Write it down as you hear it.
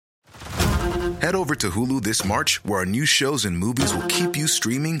Head over to Hulu this March, where our new shows and movies will keep you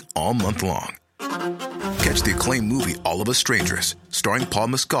streaming all month long. Catch the acclaimed movie All of Us Strangers, starring Paul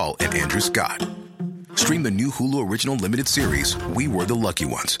Mescal and Andrew Scott. Stream the new Hulu original limited series We Were the Lucky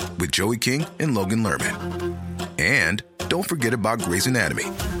Ones with Joey King and Logan Lerman. And don't forget about Grey's Anatomy.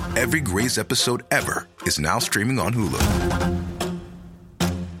 Every Grey's episode ever is now streaming on Hulu.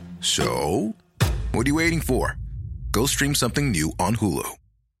 So, what are you waiting for? Go stream something new on Hulu.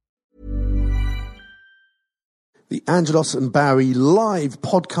 The Angelos and Barry live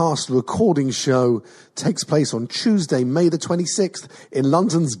podcast recording show takes place on Tuesday, May the 26th in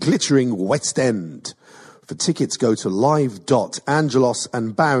London's glittering West End. For tickets, go to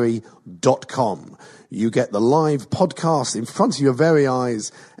live.angelosandbarry.com. You get the live podcast in front of your very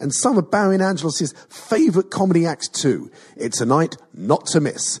eyes and some of Barry and Angelos' favourite comedy acts too. It's a night not to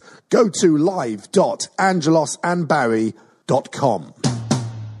miss. Go to live.angelosandbarry.com.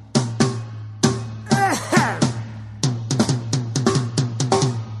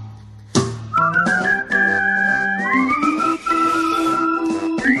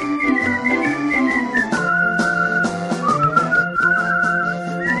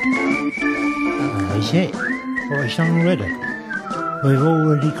 It? What, it's on already? We've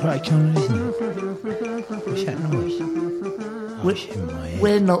already cracked on, isn't it? What's that noise?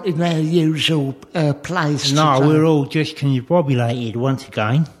 We're not in our usual place. No, we're all just confabulated once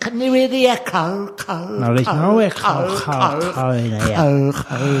again. Can you hear the echo? No, there's no echo in here.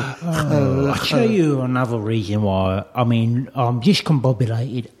 I'll tell you another reason why. I mean, I'm just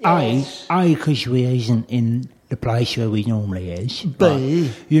confabulated. Yes. A, because we isn't in the place where we normally is. B,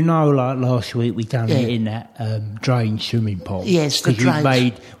 you know, like last week we done it in that drain swimming pool. Yes, the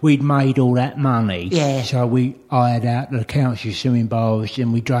drain. We'd made all that money. Yeah. So we hired out the council swimming baths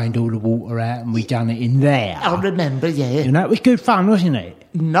and we drained all the water out and we done it in there. I remember, yeah. And that was good fun, wasn't it?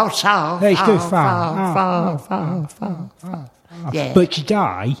 Not far. It's good fun. Far. Yeah. But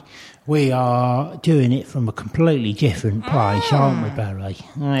today we are doing it from a completely different place, aren't we, Barry?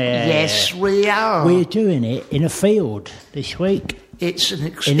 Yeah. Yes, we are. We're doing it in a field this week. It's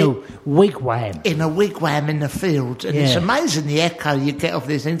in a wigwam. In a wigwam in the field. And it's amazing the echo you get off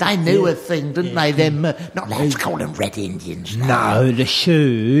these things. They knew a thing, didn't they? Them, not allowed to call them Red Indians. No, the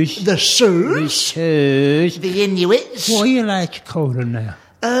Sioux. The Sioux? The Sioux. The Inuits. What are you allowed to call them now?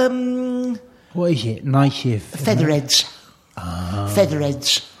 What is it? Native? Featherheads.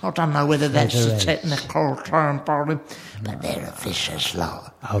 Featherheads. I don't know whether that's the technical term for them, but they're a vicious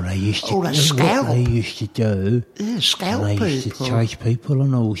lot. Oh, they used to. What they used to do. Yeah, scalp they people. Used to chase people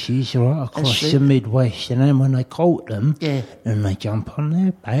on horses right across the Midwest, and then when they caught them, then they jump on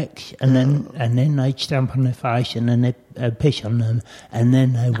their backs, and then they'd stamp on their face, and then they'd piss on them, and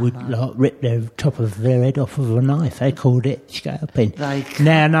then they would like rip the top of their head off with a knife. They called it scalping.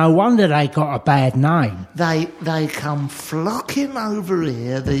 Now, no wonder they got a bad name. They come flocking over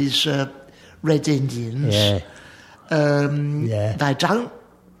here, these Red Indians. Yeah. They don't,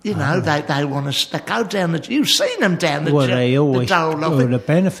 you know, they want to, they go down the, you've seen them down the they always the dole of it. The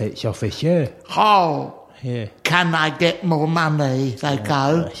benefits office, can I get more money? They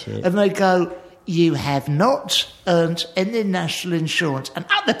go, and they go, you have not earned any national insurance, and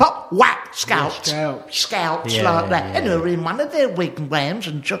up the pop, whack, scalps like that, and they're in one of their wigwams,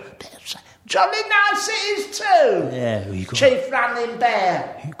 and jolly nice it is too. Yeah, Chief Running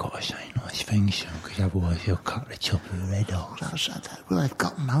Bear. You've got to say nice things, because otherwise he'll cut the top of your head off. Well, they've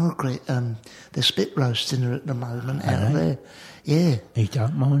got Margaret, they're spit roasting her at the moment out there. Yeah. You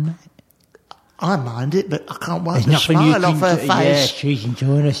don't mind that? I mind it, but I can't wipe the smile off her face. Yeah, she's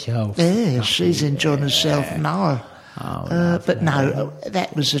enjoying herself. Yeah, she's enjoying herself now. But no,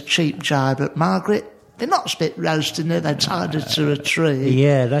 that was a cheap jibe at Margaret. They're not spit roasting her, they tied her to a tree.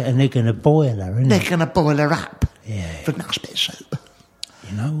 Yeah, and they're going to boil her, isn't They're going to boil her up for a nice bit of soup.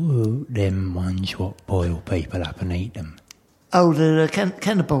 You know them ones what boil people up and eat them? Oh, the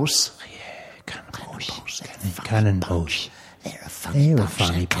cannibals? Yeah, cannibals. Cannibals. They're a funny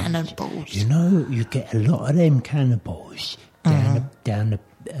bunch, cannibals. You know, you get a lot of them cannibals down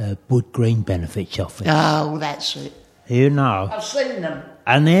the Wood Green Benefits office. Oh, that's it. You know. I've seen them.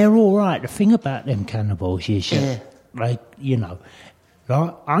 And they're all right. The thing about them cannibals is that, you know,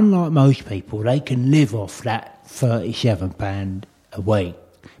 like, unlike most people, they can live off that £37 a week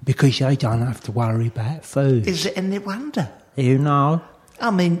because they don't have to worry about food. Is it any wonder? You know. I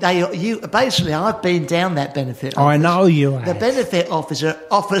mean, basically, I've been down that benefit office. I know you have. The benefit officer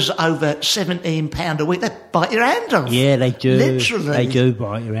offers over £17 a week. They bite your hand off. Yeah, they do. Literally. They do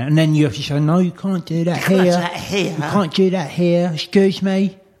bite your hand. And then you have to say, no, you can't do that here. You can't do that here. Excuse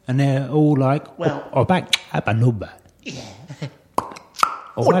me. And they're all like, well, back up a number. Yeah.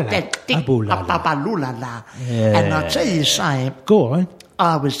 And I'll tell you something. Go on.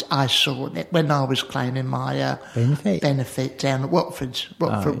 I saw it when I was claiming my benefit down at Watford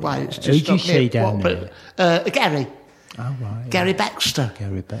Way. Who'd you see down there? Gary. Oh, right. Gary Baxter.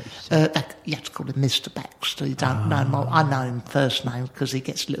 Gary Baxter. You have to call him Mr. Baxter. You don't know him. I know him first name because he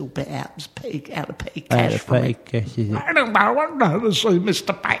gets a little bit out of petty cash from me. I don't know to see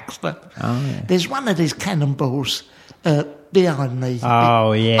Mr. Baxter. Oh, yeah. There's one of these cannonballs behind me.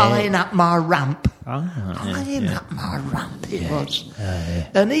 Oh, yeah. Eyeing up my rump. Eyeing up my rump, it was. Yeah.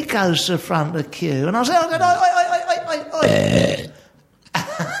 And he goes to the front of the queue, and I said, oi.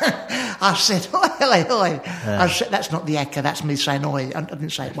 I said, oi. I said, that's not the echo, that's me saying oi. I didn't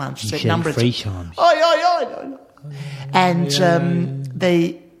say it once. You said it 3 times. Oi. And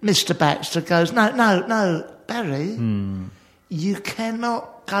the Mr. Baxter goes, no, Barry, you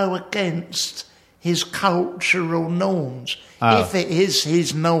cannot go against his cultural norms. If it is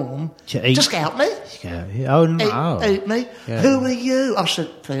his norm, to scout me. Oh, no. Eat me. Yeah. Who are you? I said,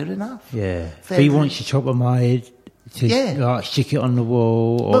 fair enough. Yeah. If he wants the top of my head to stick it on the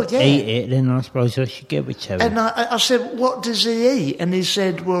wall or eat it, then I suppose I should give it to him. And I said, what does he eat? And he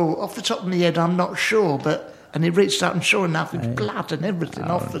said, well, off the top of my head, I'm not sure, but... And he reached up and sure enough, with blood and everything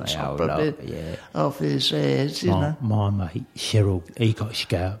off the top of his head, you know. My mate, Cyril, he got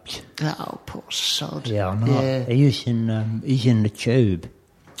scalped. Oh, poor sod. Yeah, I know. Yeah. He's in the tube.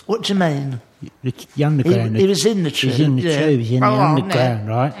 What do you mean? The underground. He was in the tube. He's in the tube, he's in the underground,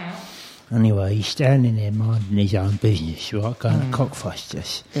 right? Anyway, he's standing there minding his own business, right, going to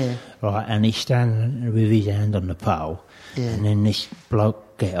cockfosters. Yeah. Right, and he's standing with his hand on the pole, and then this bloke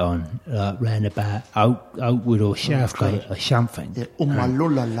get on, round about Oakwood or Southgate or something. Yeah. Oh, my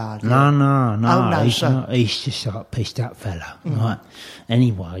lula. No. Oh, no, he's not. He's just like a pissed up fella, right?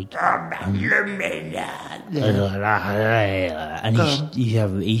 Anyway. And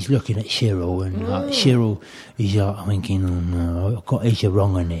he's looking at Cyril, and Cyril, he's like thinking, oh no, I've got he's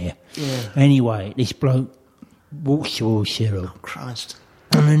wrong in here. Yeah. Anyway, this bloke walks towards Cyril. Oh, Christ.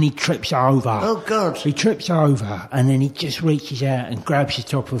 And then he trips over. Oh, God. He trips over, and then he just reaches out and grabs the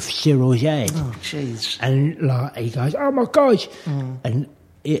top of Cyril's head. Oh, jeez. And, he goes, oh, my God. And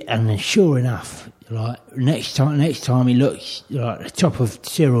then sure enough, next time he looks, the top of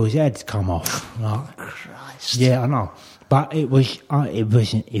Cyril's head's come off. Christ. Yeah, I know. But it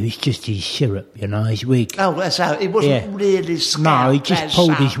wasn't, it was just his syrup, his wig. Oh, that's how, it wasn't really scalped. No, he just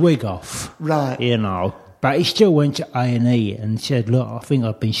pulled his wig off. Right. But he still went to A&E and said, look, I think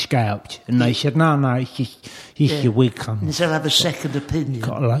I've been scalped. And they said, no, it's just your wig coming. And so have a second opinion.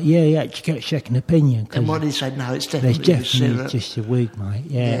 You had to get a second opinion. And what did he say? No, it's definitely just a wig, mate.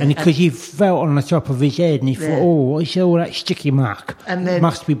 Yeah. And because he felt on the top of his head and he thought, what's all that sticky mark? And then, it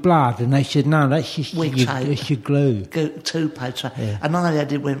must be blood. And they said, no, that's just your glue. Toothpaste. Yeah. And I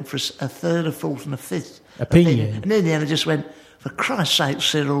had it went for a third, a fourth and a fifth opinion. And in the end I just went, for Christ's sake,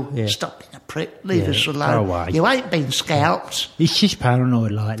 Cyril, stop being a prick, leave us alone. You ain't been scalped. He's just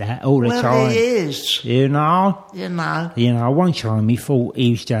paranoid like that all the time. Well, he is. You know, one time he thought he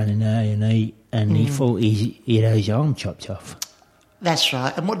was down in A&E and he thought he had his arm chopped off. That's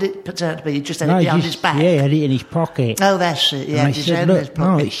right. And what did it turn out to be? He just had it behind his back? Yeah, he had it in his pocket. Oh, that's it. Yeah, he said, look,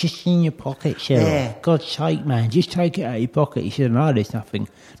 no, it's just in your pocket, Cyril. Yeah. God's sake, man, just take it out of your pocket. He said, no, there's nothing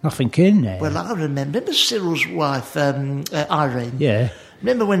in there. Well, I remember Cyril's wife, Irene. Yeah.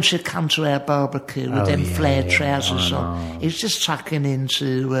 Remember when she'd come to our barbecue with them flared trousers on? He was just tucking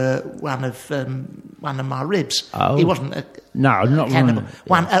into one of my ribs. Oh. He wasn't a cannibal.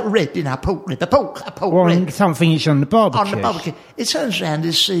 A rib, a pork rib. A pork rib. Something that's on the barbecue. On the barbecue. He turns around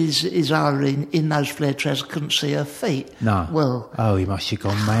and sees Irene in those flared trousers, couldn't see her feet. No. Well. He must have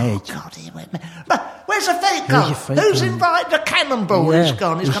gone mad. Oh, God, he went mad. But where's the feet gone? Who's invited the Cannibal? Yeah. He's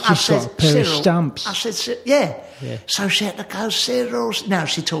gone. He's gone. I said, like Cyril. Stumps. I said, yeah. So she had to go, Cyril. Now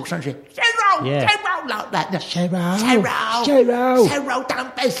she talks, don't she? Cyril, like that. Cyril,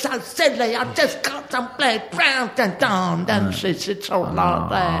 don't be so silly. I just got some blood brown and down. And she talks like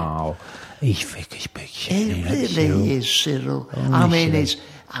that. He's thick as big shit. He really is, Cyril. I mean,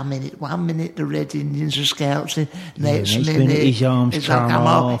 1 minute the Red Indians are scouts, next minute his arms come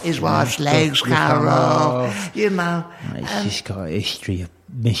off, his wife's legs come off, It's just got a history of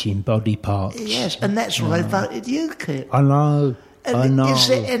missing body parts. Yes, and that's why they voted UKIP. I know. Is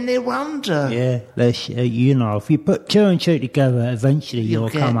there any wonder? Yeah, if you put 2 and 2 together, eventually you'll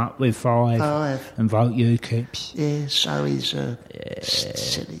come up with 5 and vote UKIPs. Yeah, so he's a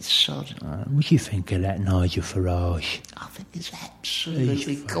silly sod. What do you think of that Nigel Farage? I think he's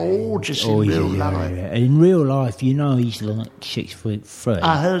absolutely gorgeous in real life. Yeah. In real life, he's like 6'3".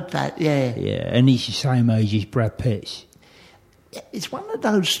 I heard that, yeah. Yeah, and he's the same age as Brad Pitt. it's one of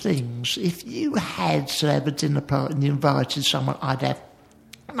those things. If you had to have a dinner party and you invited someone, I'd have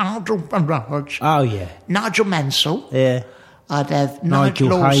Nigel Farage. Oh, yeah. Nigel Mansell. Yeah. I'd have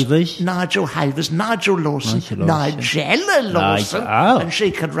Nigel Havers. Nigel Havers, Nigel Lawson, Nigella Lawson, and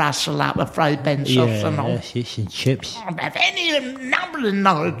she could rustle up a few pencils and all. Yes, and chips. I'd have any number of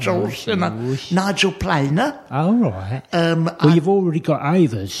Nigels, Nigel Planer. Oh, right. Well, you've already got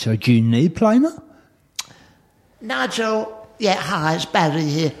Havers, so do you need Planer? Nigel... Yeah, hi, it's Barry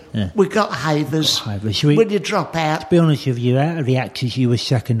here. Yeah. We got Havers. Will you drop out? To be honest with you, out of the actors, you were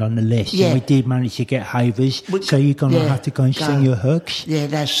second on the list. Yeah. And we did manage to get Havers, so you're going to have to go and sing your hooks. Yeah,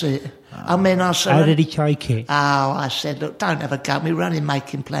 that's it. I mean, I said... How did he take it? Oh, I said, look, don't have a go. We're only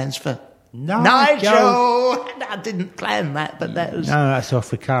making plans for... Nigel! I didn't plan that, but that was... No, that's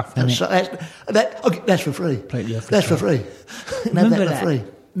off the cuff, isn't it? That's for free. Completely off the That's cuff. for free. Remember that for free.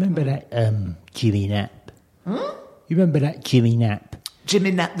 Remember that Jimmy Knapp? You remember that Jimmy Knapp?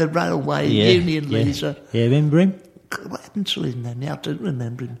 Jimmy Knapp, the railway union leader. Yeah, remember him? What happened to him then? I don't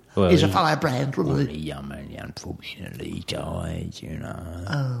remember him. Well, he's a firebrand, wasn't he? He unfortunately died, you know.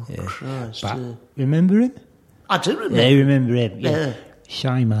 Oh, Christ. But remember him? I do remember. Yeah, remember him. Yeah.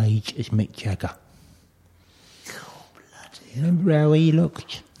 Same age as Mick Jagger. Oh, bloody remember how he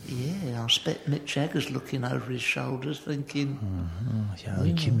looked? Yeah, I expect Mick Jagger's looking over his shoulders thinking...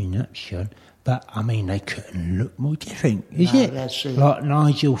 Jimmy Knapp's son. But, I mean, they couldn't look more different, is it? That's it. Like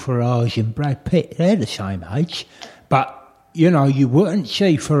Nigel Farage and Brad Pitt, they're the same age. But, you know, you wouldn't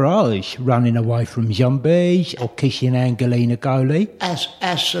see Farage running away from zombies or kissing Angelina Jolie.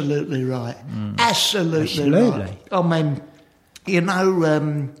 Absolutely right. Absolutely right. I mean, you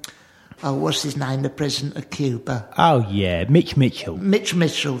know... what's his name? The president of Cuba. Oh, yeah, Mitch Mitchell. Mitch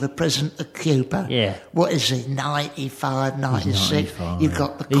Mitchell, the president of Cuba. Yeah. What is he, 95, 96? 95. You've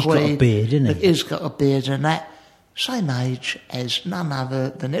got the Queen. He's got a beard, isn't he? He's got a beard and that. Same age as none other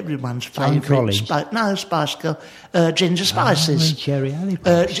than everyone's favourite... Spice Girl. Ginger Spices. Geri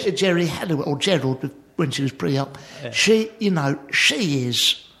Halliwell. Geri Halliwell, or Gerald, when she was pre-op. Yeah. She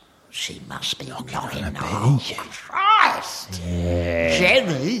must be knocking on. Christ! Yeah.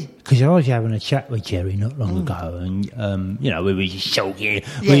 Geri? Because I was having a chat with Geri not long ago, and you know, we were just talking,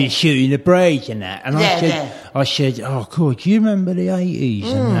 we were shooting the breeze and that, and I said, oh God, do you remember the 80s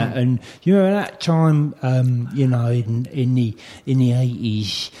and that? And you remember that time, you know, in the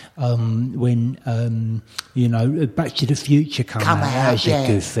 80s, when you know, Back to the Future came out. That was a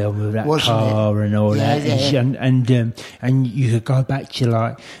good film with that car and all that, and you could go back to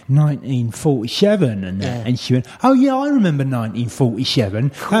like 1947 and that, and she went, oh yeah, I remember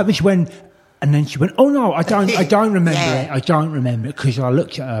 1947. That was when, and then she went, oh no, I don't remember it. I don't remember it, because I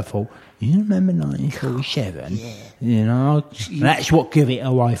looked at her and thought, you remember 1947? You know, that's what gave it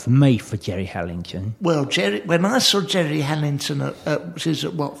away for me for Geri Halliwell. Well, when I saw Geri Halliwell she was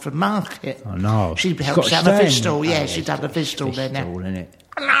at Watford Market. Oh no, she helped have a fistule. Yeah, she'd had a fistule there now.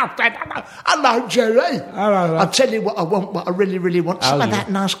 Hello, Geri. Hello. I'll tell you what I want, what I really, really want. Some of that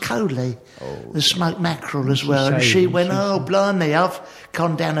nice coley, the smoked mackerel as well. And she went, oh, blimey, I've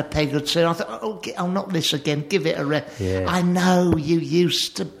gone down a peg or two. I thought, I'll knock this again, give it a rest. Yeah. I know you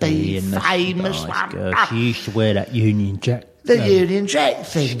used to be famous. She used to wear that Union Jack. The Union Jack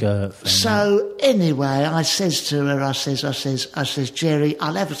thing. Skirt thing. So anyway, I says to her, I says, Geri,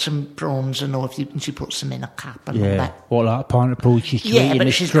 I'll have some prawns and all if you, and she puts them in a cup and all that. What, like a pint of prawns she's eating in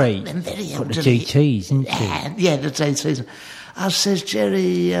the street? Got them very got the GTs, isn't she? Yeah, the GTs. I says,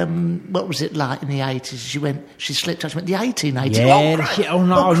 Geri, what was it like in the 80s? She slipped out. She went, the 1880s. Yeah,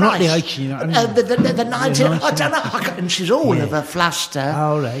 not the 1880s. The 19, I don't know. And she's all of a fluster.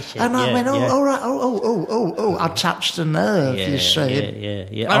 Oh, that's it. And I went, all right, I touched a nerve, you see.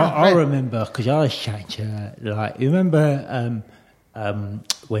 Yeah. I remember, because I was chatting to her, like, you remember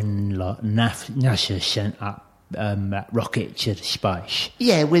when like NASA sent up that rocket to the space.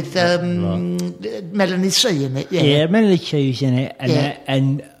 Yeah, with Melanie C in it. Yeah, Melanie C's in it,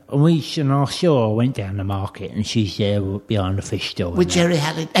 and I saw her went down the market, and she's there behind the fish store with Geri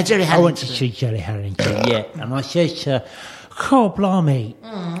Halliwell. I went to see Geri Halliwell, and I said to her, "God, blimey!"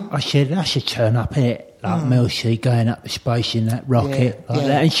 I said, "That's a turn up, innit? Like Mel C going up to space in that rocket like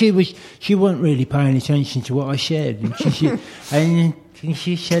that." And she wasn't really paying attention to what I said, and she said, and And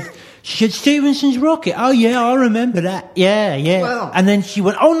she said, Stevenson's rocket. Oh, yeah, I remember that. Yeah. Well, and then she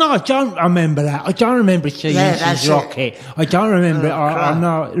went, oh, no, I don't remember that. I don't remember Stevenson's rocket. I don't remember it. I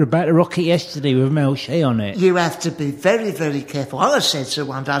know about the rocket yesterday with Mel C on it. You have to be very, very careful. I said to her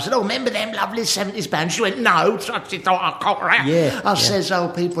one day, I said, remember them lovely 70s bands? She went, no. So she thought I caught her out. I says,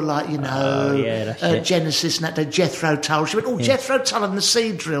 people like, Genesis and that, Jethro Tull. She went, Jethro Tull and the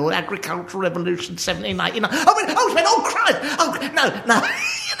Seed Drill, Agricultural Revolution 1789. She went, Christ. Oh, no.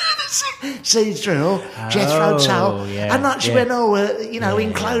 Seed Drill, Jethro Tull. And she went,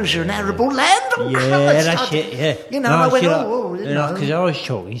 enclosure and arable land. That's it, I went, because I was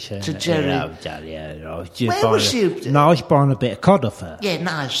talking to Geri. Where was you? No, I was buying a bit of cod off her. Yeah,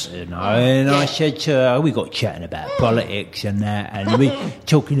 nice. And I said to her, we got chatting about politics and that, and we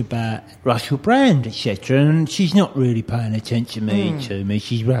talking about Russell Brand, etc. And she's not really paying attention to me.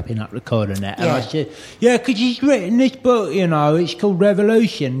 She's wrapping up the cod and that. And I said, because he's written this book, it's called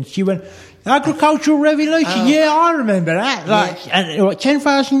Revolution. She went, Agricultural Revolution? I remember that. And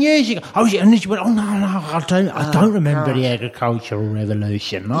 10,000 years ago. And then she went, no, I don't remember the Agricultural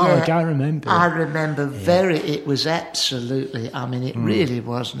Revolution. No, I don't remember. I remember it was absolutely, it really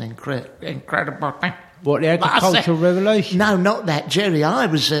was an incredible thing. What, the Agricultural Revolution? No, not that, Geri. I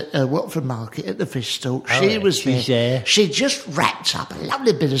was at Watford Market at the fish stall. She was there. She just wrapped up a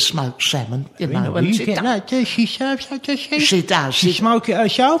lovely bit of smoked salmon, You get that too? She serves that, does she? She does. She smoke it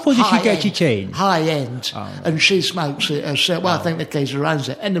herself, or does she get your team? High end. And she smokes it herself. Well, I think the geezer owns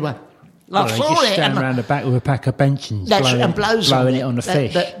it. Anyway. Just stand around the back with a pack of benches blowing it on the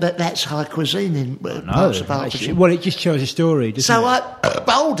fish. But that's high cuisine in parts of Hertfordshire. Well, it just tells a story, doesn't it? So I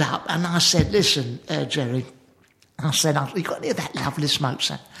bowled up and I said, listen, Geri, I said, you got any of that lovely smoked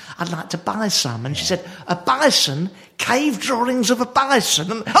salmon? I'd like to buy some. And she said, a bison? Cave drawings of a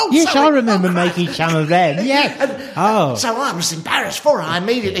bison? And, yes, I remember making some of them. Yeah. So I was embarrassed for her. I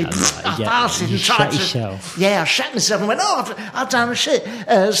immediately farted and tried to... yourself. Yeah, I shat myself and went, I've done a shit.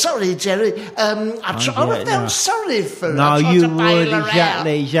 Sorry, Geri. I felt sorry for her. No, you would,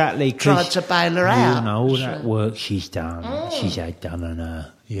 exactly. Tried to bail her out. All that work she's done, she's had done on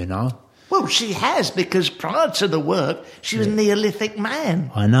her, Well, she has, because prior to the work, she was a Neolithic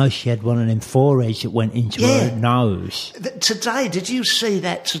man. I know, she had one of them foreheads that went into her nose. Today, did you see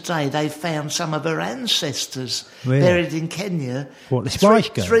that today? They found some of her ancestors buried in Kenya. What, the Spice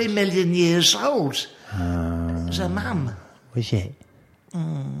Girls? 3 million years old. It was her mum. Was it?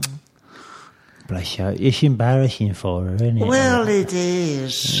 Bless her. It's embarrassing for her, isn't it? Well, it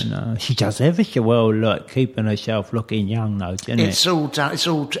is. She does everything well, keeping herself looking young, though, doesn't it? It's all done. It's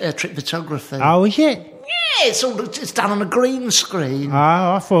all trick photography. Oh, is it? Yeah, it's done on a green screen.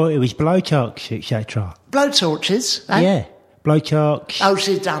 Oh, I thought it was blowtorch, etc. Blowtorches? Eh? Yeah, blowtorch. Oh,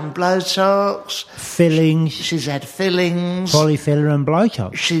 she's done blowtorch. Fillings. She's had fillings. Polyfiller and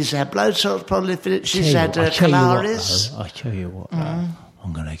blowtorch. She's had blowtorch, polyfiller. She's had calaris. I tell you what, though.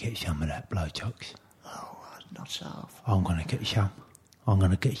 I'm going to get some of that blowtorch. Oh, not half. I'm going to get some. I'm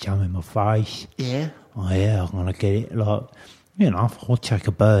going to get some in my face. Yeah? Oh, yeah, I'm going to get it I'll take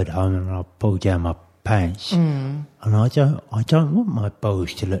a bird home and I'll pull down my pants. And I don't want my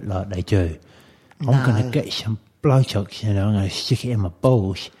balls to look like they do. I'm going to get some blowtorch and I'm going to stick it in my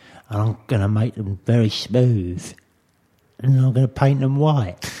balls and I'm going to make them very smooth. And then I'm going to paint them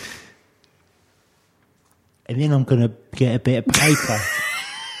white. And then I'm going to get a bit of paper.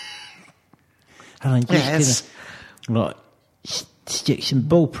 And I'm just going to stick some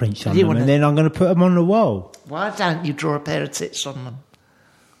ball prints on them, and then I'm going to put them on the wall. Why don't you draw a pair of tits on them?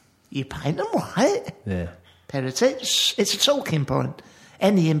 You paint them white. Yeah. Pair of tits. It's a talking point.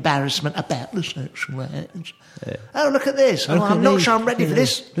 Any embarrassment about the sexual acts. Yeah. Oh, look at this. I'm not sure I'm ready for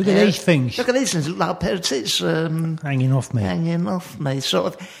this. Look at these things. Look at these things. Look like a pair of tits. Hanging off me.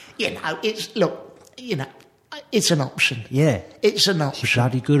 Sort of. It's an option. Yeah. It's an option. It's a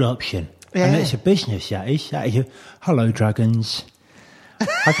bloody good option. Yeah. And it's a business, that is. Hello, dragons.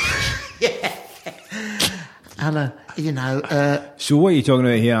 Yeah. Hello, So what you're talking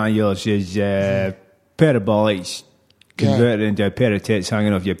about here on yours is parabolics converted into a pair of tits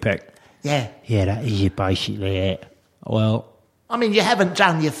hanging off your pick. Yeah. Yeah, that is basically it. Well... you haven't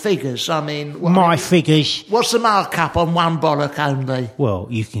done your figures. Figures. What's the markup on one bollock only? Well,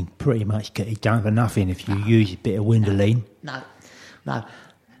 you can pretty much get it done for nothing if you use a bit of Windoline. No.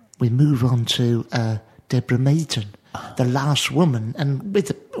 We move on to Deborah Meaden, the last woman, and with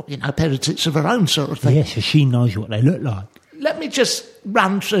a pair of tits of her own sort of thing. Yeah, so she knows what they look like. Let me just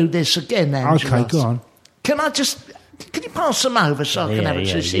run through this again, Angela. Okay, go on. Can you pass them over so I can have it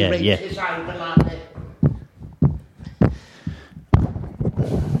to see reaches over like this?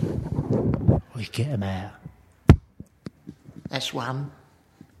 We get them out. That's one.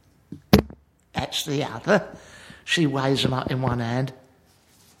 That's the other. She weighs them up in one hand.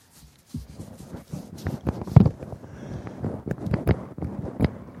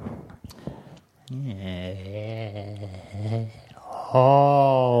 Yeah.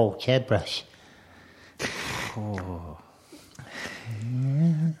 Oh, hairbrush. Oh.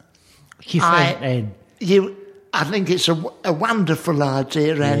 Yeah. What you think then? I think it's a wonderful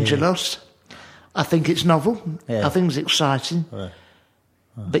idea, Angelos. I think it's novel. Yeah. I think it's exciting.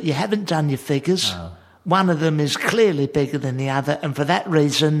 But you haven't done your figures. Oh. One of them is clearly bigger than the other, and for that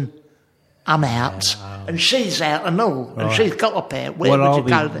reason, I'm out. And she's out and all. And she's got a pair. Where would you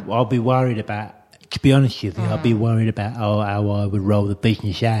go then? I'll be worried about, to be honest with you, I'll be worried about how I would roll the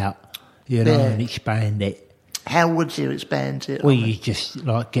business out, and expand it. How would you expand it? Well, you just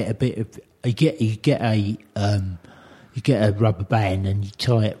like get a bit of, you get a rubber band and you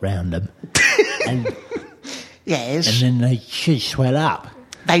tie it round them, and yes, and then they should swell up.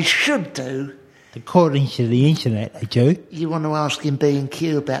 They should do. According to the internet, they do. You want to ask him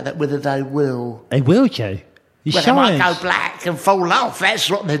B&Q about that, whether they will. They will, Joe. Well, they might go black and fall off. That's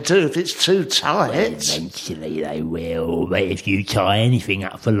what they do if it's too tight. Well, eventually they will. But if you tie anything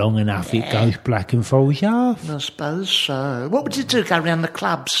up for long enough, it goes black and falls off. I suppose so. What would you do? Go around the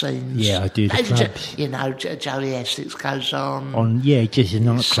club scenes? Yeah, I do the clubs. Joey Essex goes on. Just a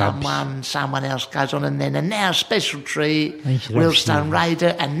nightclub. Someone else goes on, and now special treat, Willstone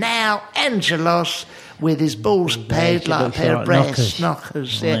Raider, and now Angelos with his balls paired like a pair of breast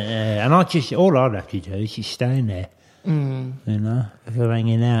knockers. Yeah. And all I'd have to do is just stand there, if they're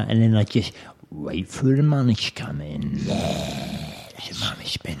hanging out, and then I just wait for the money to come in. Yeah. There's a money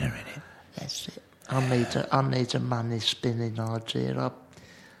spinner in it. That's it. I need a money spinning idea.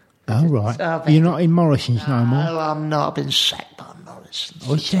 Oh, right. You're not in Morrison's no more? No, I'm not. I've been sacked by Morrison's.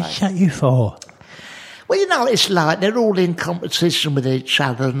 What's that shut you for? Well, it's like they're all in competition with each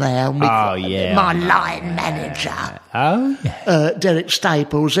other now. My line manager, Derek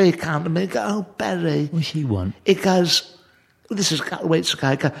Staples, he came to me and go, "Oh, Barry." What's he want? He goes, this is a couple of weeks ago,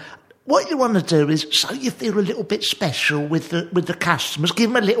 he goes, "What you want to do is, so you feel a little bit special with the customers,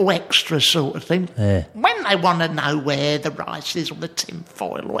 give them a little extra sort of thing. Yeah. When they want to know where the rice is or the tin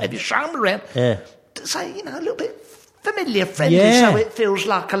foil or whatever, you show them around. Yeah. Say, a little bit familiar, friendly, so it feels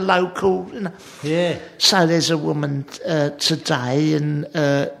like a local, Yeah. So there's a woman today, and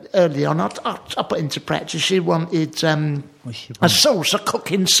early on, I put into practice, she wanted a sauce, a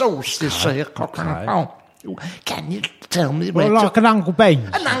cooking sauce, a cooking. Oh, can you tell me where? Well, like an Uncle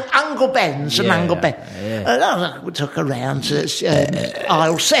Ben's. Uncle Ben's. Yeah. We took her around to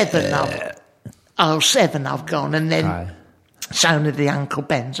aisle 7. Aisle 7 I've gone, and then shown her the Uncle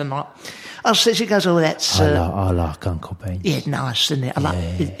Ben's, and she goes, "Oh, that's..." I like Uncle Ben. Yeah, nice, isn't it? I like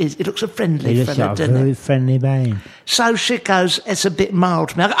it. Looks a friendly fella, doesn't it? He looks like a very friendly man. So she goes, "It's a bit mild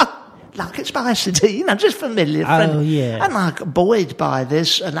to me." I go, "Oh, like it's spicy, just familiar, friendly." Oh, yeah. And I got buoyed by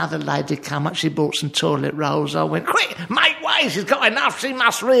this. Another lady came up, she bought some toilet rolls. I went, "Quick, make way, she's got enough, she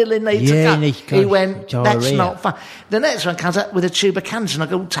must really need to go." He went, "That's not fun." The next one comes up with a tube of cans, and I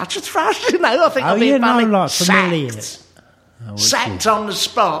go, "Touch a thrush," I think I'll be funny. Like familiar. Sacked on the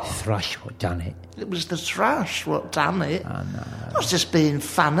spot. Thrush what done it. It was the thrush what done it. Oh, no. I was just being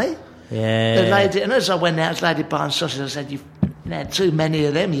funny. Yeah. The lady, and as I went out, the lady buying sausage, I said, "You've had too many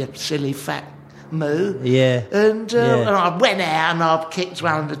of them, you silly fat moo." Yeah. And I went out and I kicked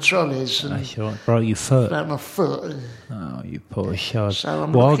one of the trolleys. And broke your foot. Broke my foot. Oh, you poor shod. So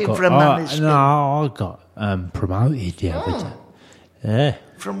I'm looking for a money spin. No, I got promoted the other day. Yeah.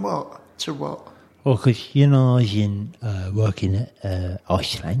 From what to what? Well, because, I was working at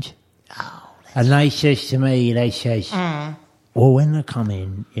Iceland. Oh. And they says to me, well, when they come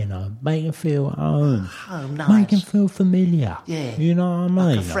in, make them feel at home. Oh, nice. Make them feel familiar. Yeah. You know what I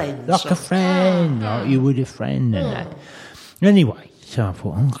mean? Like a friend. Like a friend, like you would a friend and that. Anyway, so I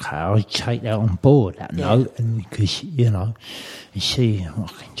thought, okay, I'll take that on board, that note, and because, and see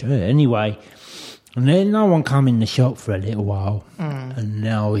what I can do. Anyway, and then no one come in the shop for a little while, and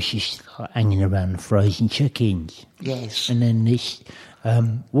now I was just hanging around the frozen chickens. Yes. And then this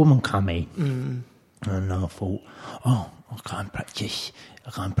woman come in, and I thought, I can't practice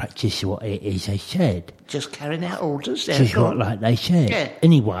what it is they said. Just carrying out orders. Just what like they said. Yeah.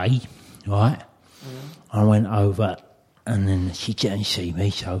 Anyway, right, I went over, and then she didn't see me,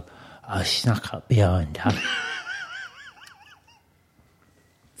 so I snuck up behind her.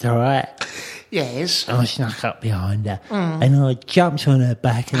 It's all right. Yes. I snuck up behind her, and I jumped on her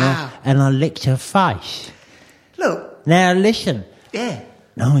back, and I licked her face. Look. Now listen. Yeah.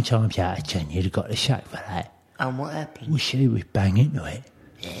 9 times out of 10, you'd have got the sack for that. And what happened? Well, she was banging to it.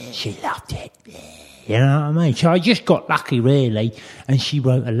 Yeah. She loved it. Yeah. You know what I mean? So I just got lucky, really. And she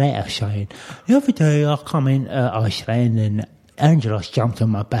wrote a letter saying, the other day I come into Iceland and Angelos jumped on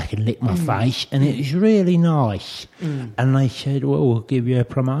my back and licked my face, and it was really nice. And they said, well, we'll give you a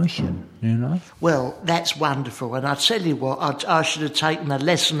promotion, you know? Well, that's wonderful. And I tell you what, I should have taken a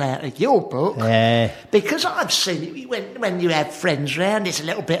lesson out of your book. Because I've seen it when you have friends round, it's a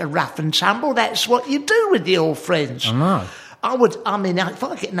little bit of rough and tumble. That's what you do with your friends. I know. If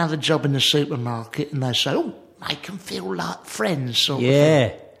I get another job in the supermarket and they say, oh, make them feel like friends, sort of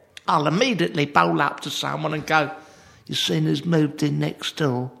thing, I'll immediately bowl up to someone and go, you seen who's moved in next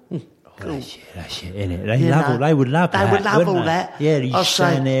door? Cool. That's it, innit? They would love that. They would love all they? that. Yeah, you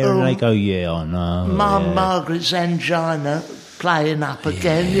stand there and they go, yeah, I know. Margaret's angina playing up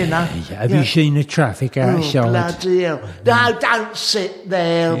again, you know. Have you seen the traffic outside? Oh, bloody hell. No, don't sit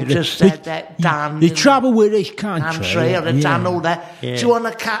there and just have that done. The trouble with this country... I'd have done all that. Yeah. Do you want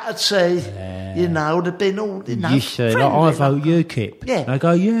a cup of tea? You know, it'd have been all, You say, I vote UKIP. Yeah. They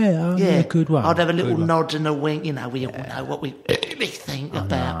go, yeah, good one. I'd have a little nod and a wink, you know, we all know what we really think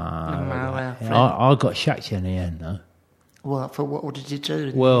about. I got sacked in the end, though. What did you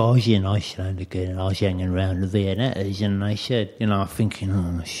do? Well, I was in Iceland again, and I was hanging around the Viennettas, and they said, you know, thinking,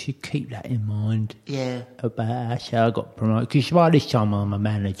 I should keep that in mind. Yeah. About how I got promoted. Because by this time I'm a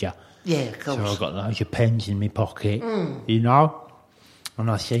manager. Yeah, of course. So I got loads of pens in my pocket, you know. And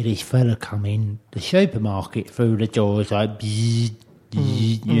I see this fella come in the supermarket through the doors, like, bzzz,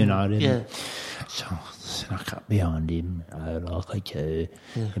 bzzz, you know. Yeah. So I snuck up behind him, like I do,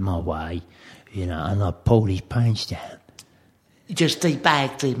 in my way, you know, and I pulled his pants down. You just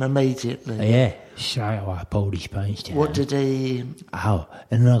debagged him immediately. Yeah, straight away I pulled his pants down. What did he... Oh,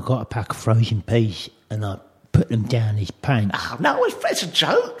 and then I got a pack of frozen peas and I put them down his pants. Oh, no, it's a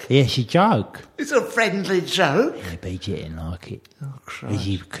joke. Yeah, it's a joke. It's a friendly joke. Yeah, but he didn't like it. Oh, Christ.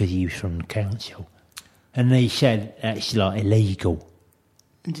 Because he was from the council. And they said that's like illegal.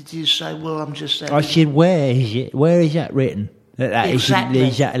 And did you say, well, I'm just... I said, where is it? Where is that written? Exactly.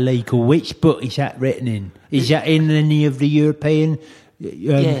 Is that illegal? Which book is that written in? Is that in any of the European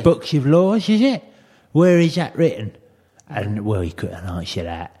books of laws, is it? Where is that written? And, well, he couldn't answer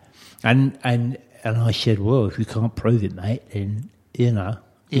that. And I said, well, if you can't prove it, mate, then, you know,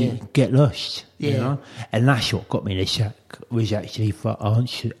 you get lost, you know? And that's what got me the sack, was actually for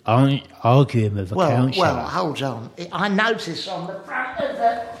arguing with a councillor. Well, hold on. I noticed on the front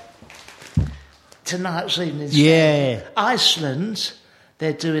of tonight's evening Iceland,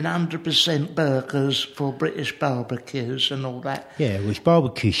 they're doing 100% burgers for British barbecues and all that. Yeah, it was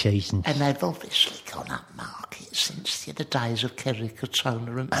barbecue season. And they've obviously gone up market since the days of Geri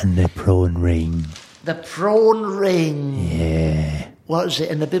Halliwell. And the prawn ring. The prawn ring. Yeah. What is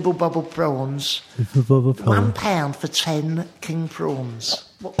it? And the Bibble Bobble prawns. £1 for 10 king prawns.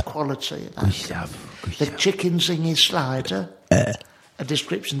 What quality are they? Good stuff. The chicken zingy slider. A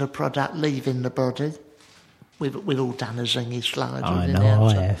description of the product leaving the body. We've all done a zingy slider. I know,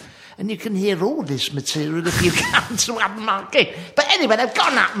 I have. And you can hear all this material if you come to upmarket. But anyway, they've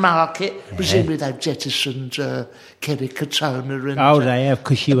gone upmarket. Presumably they've jettisoned Geri Halliwell. And they have,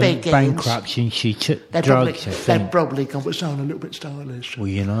 because she went bankrupt and she took drugs, I think. They've probably gone, but sound a little bit stylish. Well,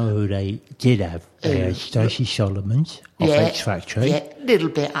 you know who they did have? Stacey Solomons of X Factory. Yeah, a little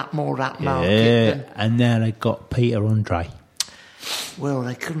bit more upmarket. Yeah, and now they got Peter Andre. Well,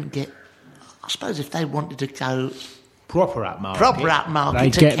 they couldn't get... I suppose if they wanted to go... Proper upmarket. They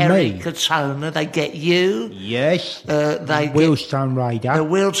to Geri Halliwell, they get you. Yes. They Wheelstone Raider. The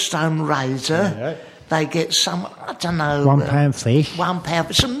Wheelstone Raider. Yeah. They get some, I don't know... £1 fish. £1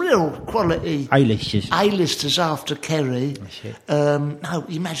 for some real quality... A-listers after Geri. That's it. No,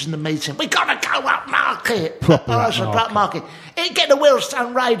 imagine the meeting. We've got to go upmarket. Proper upmarket. Get the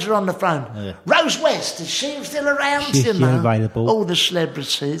Wheelstone Raider on the phone. Yeah. Rose West, is she still around? She's still available. All the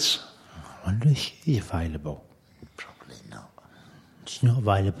celebrities. I wonder if she's available. Probably not. She's not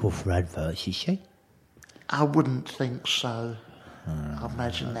available for adverts, is she? I wouldn't think so. I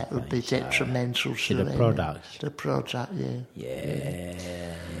imagine that would be detrimental to the product. The product, yeah.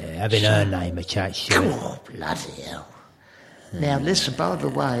 Yeah. Having her name attached to it. Oh, bloody hell. Now, listen, by the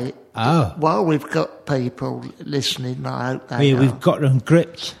way, while we've got people listening, I hope they we've got them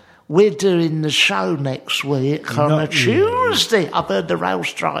gripped. We're doing the show next week on a Tuesday. I've heard the rail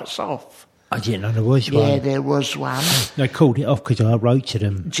strikes off. I didn't know there was one. Yeah, there was one. They called it off because I wrote to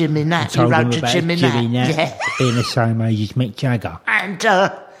them. Jimmy Nat. You wrote to Jimmy Nat. Yeah. Being the same age as Mick Jagger. And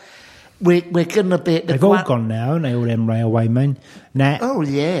we're going to be at the... They've all gone now, and all them railwaymen. Nat. Oh,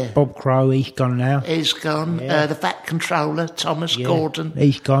 yeah. Bob Crow, he's gone now. He's gone. Yeah. The Fat Controller, Thomas Gordon.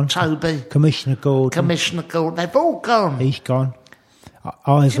 He's gone. Toby. Commissioner Gordon. They've all gone. He's gone.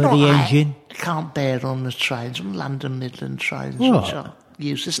 Ivor the Engine. can't bear on the trains, on London Midland trains, What? which are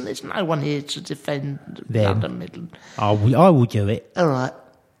useless, and there's no one here to defend Them. London Midland. I will do it. All right,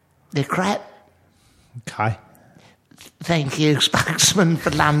 they're crap. Okay. Thank you, spokesman for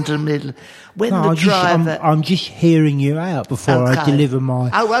London Midland. When No, the driver... I'm just hearing you out before I Okay. deliver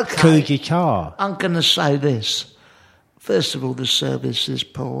my Cougar car. I'm going to say this. First of all, the service is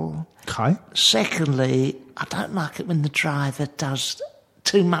poor. Okay. Secondly, I don't like it when the driver does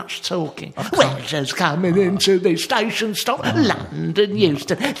too much talking. We're just coming into the station stop, London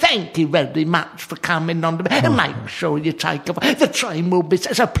Euston. Thank you very much for coming on. Make sure you take off. The train will be...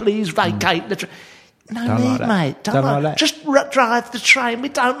 So please vacate the train. No Don't need, like that. mate. Don't like that. Just drive the train. We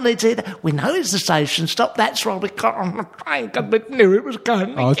don't need to hear that. We know it's the station stop. That's why we got on the train, because we knew it was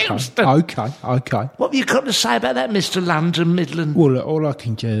going to Euston. Okay. What have you got to say about that, Mr. London Midland? Well, all I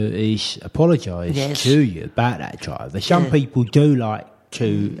can do is apologise to you about that driver. Some people do like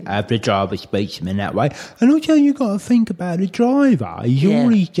to have the driver speak to them in that way. And also you've got to think about the driver. All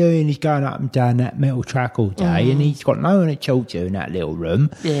he's doing is going up and down that metal track all day, and he's got no one to talk to in that little room.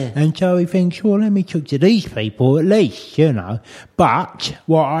 Yeah. And so he thinks, well, let me talk to these people at least, you know. But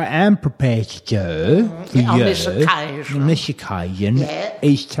what I am prepared to do for you, on this occasion,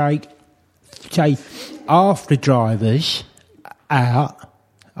 is take half the drivers out,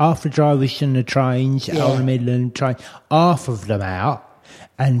 half the drivers in the trains, on the Midland train, half of them out,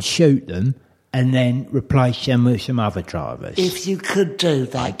 and shoot them, and then replace them with some other drivers. If you could do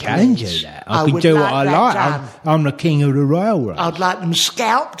that, I can do that. I can do what I like. I'm the king of the railroad. I'd like them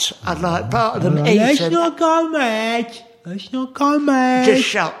scalped. I'd like part of them eaten. Let's not go mad. Just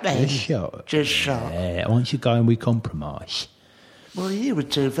shot then. Just shot. Yeah, once you're going, we compromise. Well, you would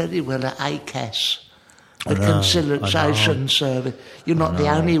do very well at ACAS. The conciliation service. You're not the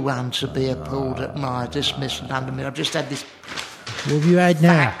only one to be appalled at my dismissal. I've just had this... What have you had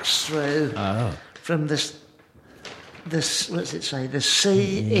now? Fax through from this. What's it say? The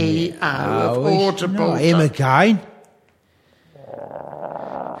CEO of Audible. Not him again.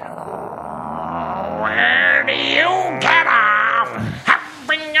 Where do you get off?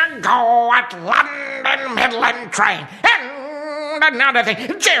 Having a go at London Midland train. And another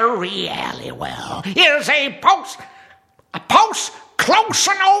thing, Geri Halliwell is a close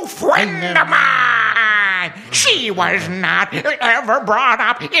and old friend of mine. She was not ever brought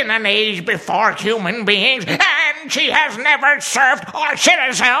up in an age before human beings, and she has never served or shit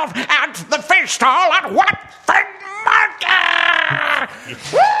herself at the fish stall at Watford Market.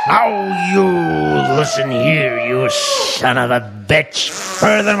 Oh, you listen here, you son of a bitch.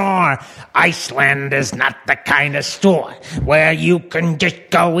 Furthermore, Iceland is not the kind of store where you can just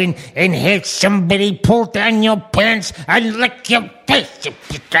go in and have somebody pull down your pants and lick your face.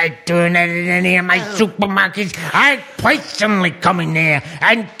 If you try doing that in any of my supermarkets, I'd personally come in there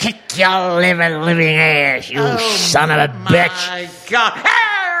and kick your living ass, you son of a bitch. My God.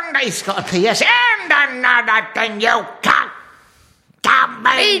 And he's got a PS. And another thing, you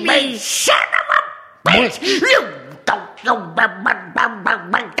baby son of a bitch.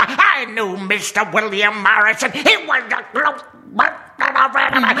 I knew Mr. William Morrison. He was a close.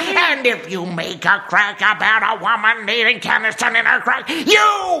 And if you make a crack about a woman needing Keniston in her crack,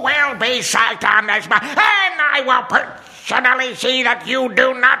 you will be sacked on this spot. And I will personally see that you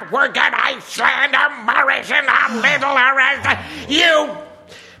do not work at Iceland or Morrison or Little Arrest. You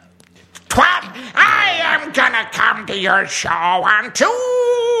twat, I am gonna come to your show on Tuesday.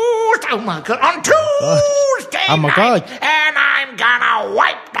 Oh my God, on Tuesday night, and I'm gonna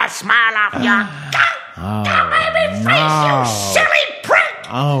wipe the smile off your baby face, you silly prick.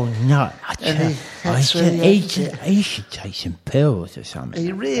 Oh no! He should take some pills or something.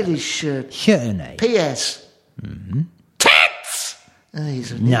 He really should. Shouldn't he? P.S. Tits. Oh,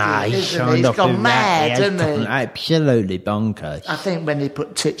 he's an Nah, idiot, he's isn't he? He's gone mad, hasn't he? Absolutely bonkers. I think when he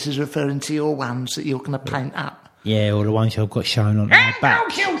put tits, he's referring to your ones that you're going to paint up. Yeah, or the ones I've got shown on my And back.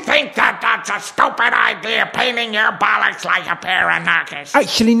 don't you think that that's a stupid idea, painting your bollocks like a pair of knuckers?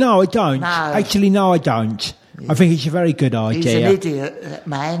 Actually, no, I don't. No. I don't. I think it's a very good idea. He's an idiot, that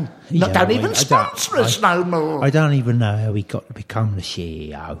man. Don't even sponsor us no more. I don't even know how he got to become the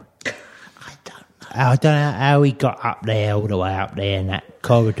CEO. I don't know how he got up there, all the way up there in that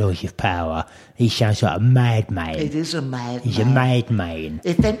corridors of power. He sounds like a madman. It is a madman. He's a madman.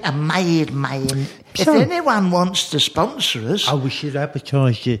 If anyone wants to sponsor us... Oh, we should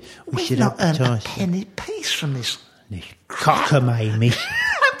advertise it. We've not earned a penny piece from this cockamamie.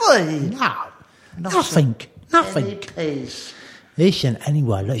 Have we? No. Nothing. Penny piece. Listen,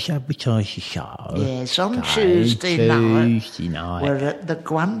 anyway, let's advertise the show. Yes, on Tuesday night. We're night. at the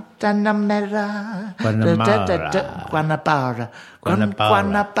Guantanamera.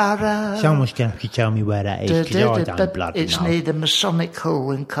 Guanabara. Someone's going to have to tell me where that is, because I don't bloody It's know. near the Masonic Hall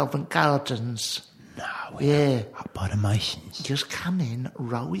in Covent Gardens. No, Yeah. up by the Masons. Just come in,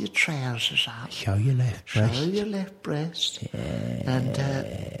 roll your trousers up. Show your left Show breast. your left breast. And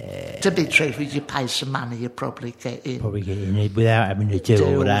to be truthful, you pay some money, you probably get in. Probably get in it without having to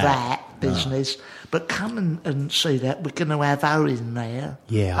do all that. Business. But come and see that. We're going to have Owen there.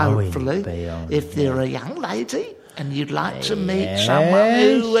 Yeah, Owen hopefully. will be on, if they're a young lady and you'd like to meet someone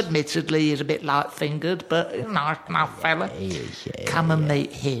who admittedly is a bit light-fingered, but a nice enough fella, come and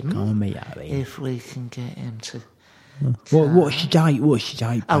meet him. Come and meet Owen. If we can get him to... What's the date?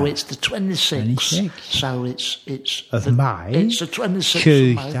 Oh, it's the 26th. 26th. So it's Of the, May? It's the 26th of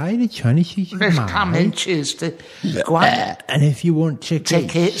Tuesday, May. the 26th of Let's May. come in Tuesday. Go on. And if you want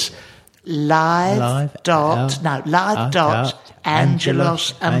tickets,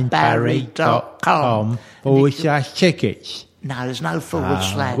 live.angelosandbarry.com. /tickets. No, there's no forward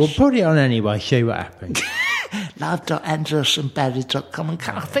slash. We'll put it on anyway, see what happens. live.angelosandbarry.com. And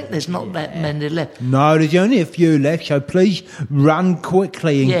I think there's not that many left. No, there's only a few left, so please run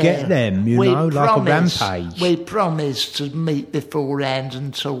quickly and get them, like a rampage. We promise to meet beforehand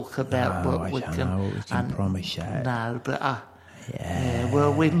and talk about what we can... I don't know what we can promise that. No, but...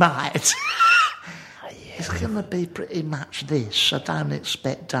 well, we might. It's going to be pretty much this. I don't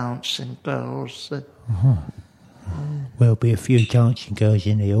expect dancing girls. There'll be a few dancing girls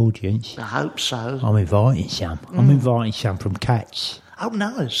in the audience. I hope so. I'm inviting some. I'm inviting some from Cats. Oh,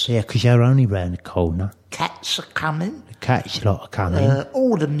 nice. Yeah, because they're only round the corner. Cats are coming. The Cats lot are coming.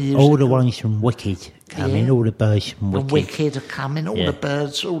 All the music. All the ones from Wicked coming. Yeah. All the birds from The Wicked. Wicked are coming. All the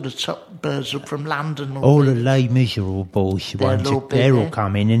birds, all the top birds are from London. All the Leigh miserable boys, they're all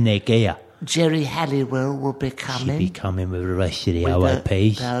coming in their gear. Geri Halliwell will be coming. She'll be coming with the rest of the with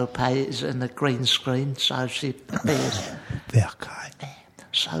OAPs. The OAPs and the green screen, so she appears. Okay.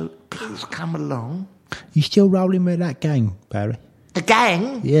 So please come along. You still rolling with that gang, Barry? The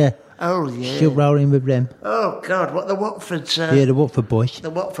gang? Yeah. Oh, yeah. Still rolling with them? Oh, God, what, the Watfords? Yeah, the Watford boys.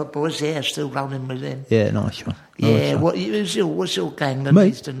 The Watford boys, yeah, still rolling with them. Yeah, nice one. Yeah, Nice one. what's your gang? The Me?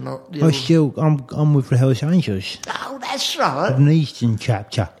 Eastern lot? I'm with the Hells Angels. Oh, that's right. An Eastern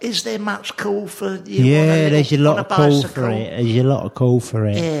chapter. Is there much call for you? Yeah, there's a lot of call bicycle? for it. There's a lot of call for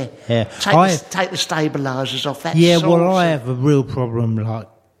it. Yeah. Yeah. Take the stabilisers off that. Yeah, well, sauce. I have a real problem, like,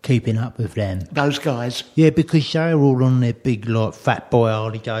 keeping up with them. Those guys. Yeah, because they're all on their big, like, fat boy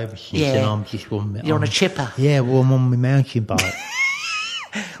Harley Davidsons, Yeah. and I'm just on... You're on a chipper. Yeah, well, I'm on my mountain bike.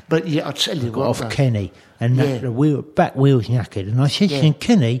 But yeah, I'll tell you Got what. off though. Kenny, and Yeah. the back wheel's knackered. And I said to Yeah. him,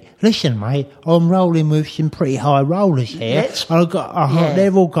 Kenny, listen, mate, I'm rolling with some pretty high rollers here. Let's- And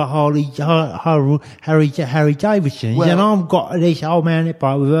they've all got Harry Davidsons, Well- and I've got this old mountain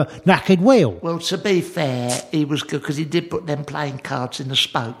bike with a knackered wheel. Well, to be fair, he was good because he did put them playing cards in the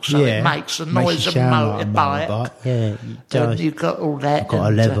spokes, so Yeah. it makes the Makes noise it of a sound like a motorbike. motorbike. Yeah, it does. And you've got all that. I've got a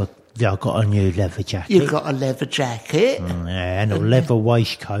and, leather. Yeah, I've got a new leather jacket. You've got a leather jacket. Yeah, and a leather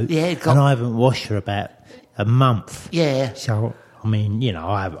waistcoat. Yeah, and I haven't washed for about a month. Yeah. So, I mean, you know,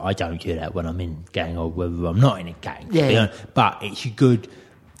 I don't do that when I'm in gang or whether I'm not in a gang. to be Yeah. honest. But it's a good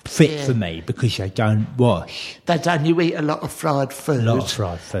fit Yeah. for me because I don't wash. You eat a lot of fried food. A lot of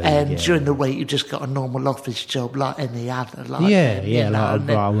fried food, And yeah. during the week, you just got a normal office job like any other. Like Yeah, them, you know, like and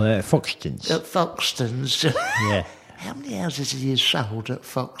then I work at Foxton's. at Foxton's. Yeah. How many houses have you sold at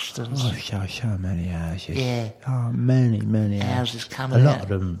Foxton's? Oh, so many houses. Yeah. Oh, many Houses houses. coming A lot out. of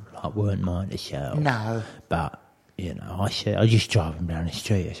them weren't mine to sell. No. But, you know, I just drive them down the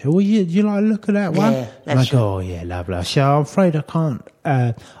street. I said, well, do you like look at that one? Yeah, And I that's go, oh, yeah, lovely. I said, I'm afraid I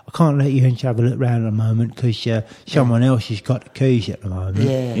can't let you in to have a look round at the moment because someone else has got the keys at the moment.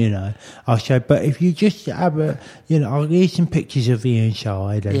 Yeah. You know. I said, but if you just have I'll get some pictures of the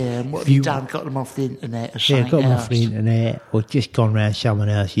inside. And Yeah, and what if have you done? Got them off the internet or something got them else? off the internet or just gone round someone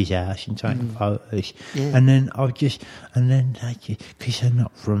else's house and taken photos. Yeah. And then because they're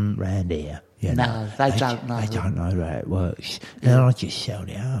not from round here. You No, know, they don't know. They don't know how it works. And I just sell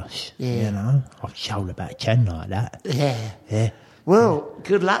the house. Yeah. You know, I've sold about 10 like that. Yeah. Yeah. Well,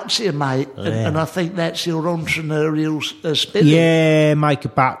 good luck to you, mate. Yeah. And I think that's your entrepreneurial spirit. Yeah, make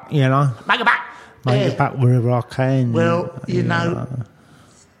it back, you know. Make it back. Make Yeah. it back wherever I can. Well, you know,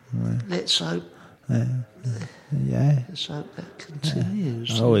 let's hope Yeah. that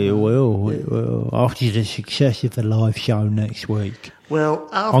continues. Oh, it will. After the success of the live show next week. Well,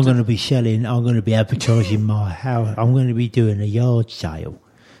 I'm going to be advertising my house. I'm going to be doing a yard sale.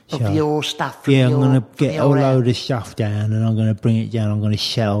 of your stuff. From I'm going to get a your load of stuff down and I'm going to bring it down. I'm going to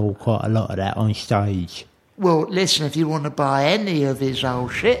sell quite a lot of that on stage. Well, listen, if you want to buy any of his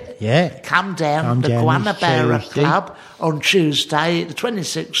old shit, come down to the Guanabara Club on Tuesday, the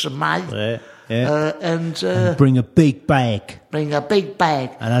 26th of May. And bring a big bag. Bring a big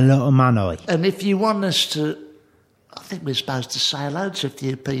bag. And a lot of money. And if you want us to... I think we're supposed to say hello to a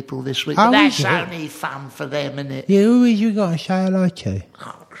few people this week, but that's only fun for them, isn't it? Yeah, who is you got to say hello to?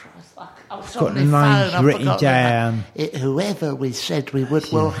 Oh, Christ, I've got the names written down. Whoever we said we would,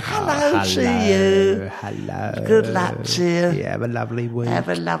 well, hello to you. Hello. Good luck to you. Yeah, have a lovely week. Have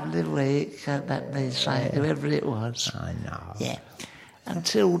a lovely week. That means saying whoever it was. I know. Yeah.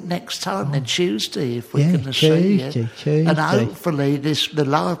 Until next time, then Tuesday, if we're going to see you. Tuesday. And hopefully the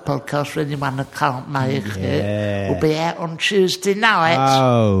live podcast for anyone that can't make it will be out on Tuesday night.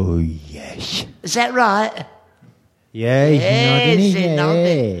 Oh, yes. Is that right? Yeah, he's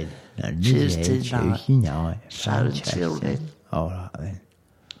nodding his head. Tuesday night. So until then. All right, then.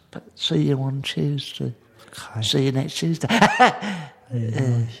 But see you on Tuesday. Okay. See you next Tuesday. Nice.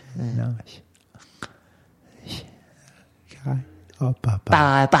 Okay. Oh, bye.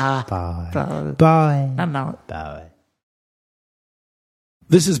 Bye. No. Bye.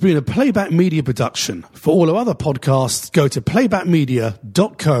 This has been a Playback Media production. For all our other podcasts, go to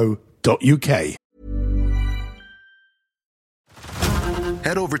playbackmedia.co.uk.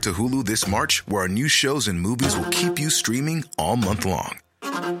 Head over to Hulu this March, where our new shows and movies will keep you streaming all month long.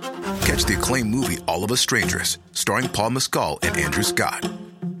 Catch the acclaimed movie All of Us Strangers, starring Paul Mescal and Andrew Scott.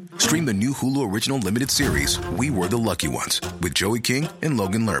 Stream the new Hulu original limited series, We Were the Lucky Ones, with Joey King and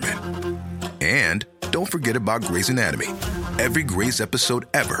Logan Lerman. And don't forget about Grey's Anatomy. Every Grey's episode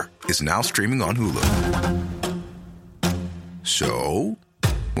ever is now streaming on Hulu. So,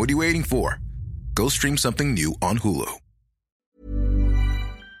 what are you waiting for? Go stream something new on Hulu.